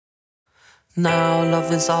Now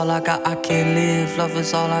love is all I got, I can't live. Love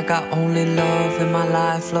is all I got, only love in my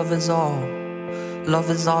life. Love is all. Love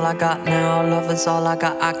is all I got now, love is all I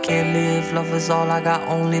got, I can't live. Love is all I got,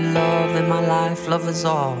 only love in my life. Love is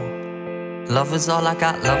all. Love is all I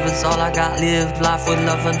got, love is all I got. Live life with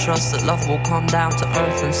love and trust that love will come down to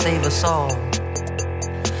earth and save us all.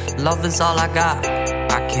 Love is all I got.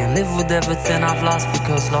 I can't live with everything I've lost,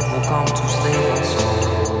 because love will come to save us all.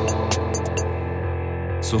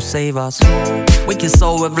 So save us. Wake your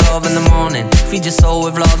soul with love in the morning, feed your soul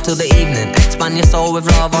with love till the evening, expand your soul with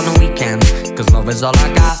love on the weekend, cause love is all I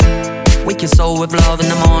got. Wake your soul with love in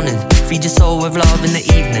the morning, feed your soul with love in the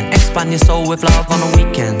evening, expand your soul with love on the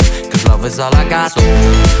weekend, cause love is all I got. So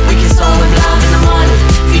wake your soul with love in the morning,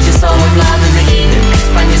 feed your soul with love in the evening,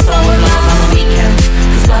 expand your soul with love on the weekend,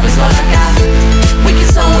 cause love is all I got. Wake your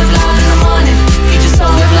soul with love in the morning, feed your soul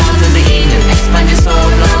with love in the evening, expand your soul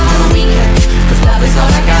with love on the weekend, cause love is all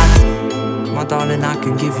I got. My darling, I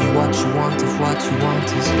can give you what you want if what you want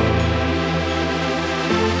is love.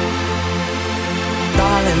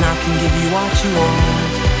 Darling, I can give you what you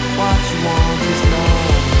want is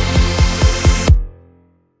love.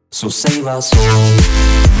 So save our soul.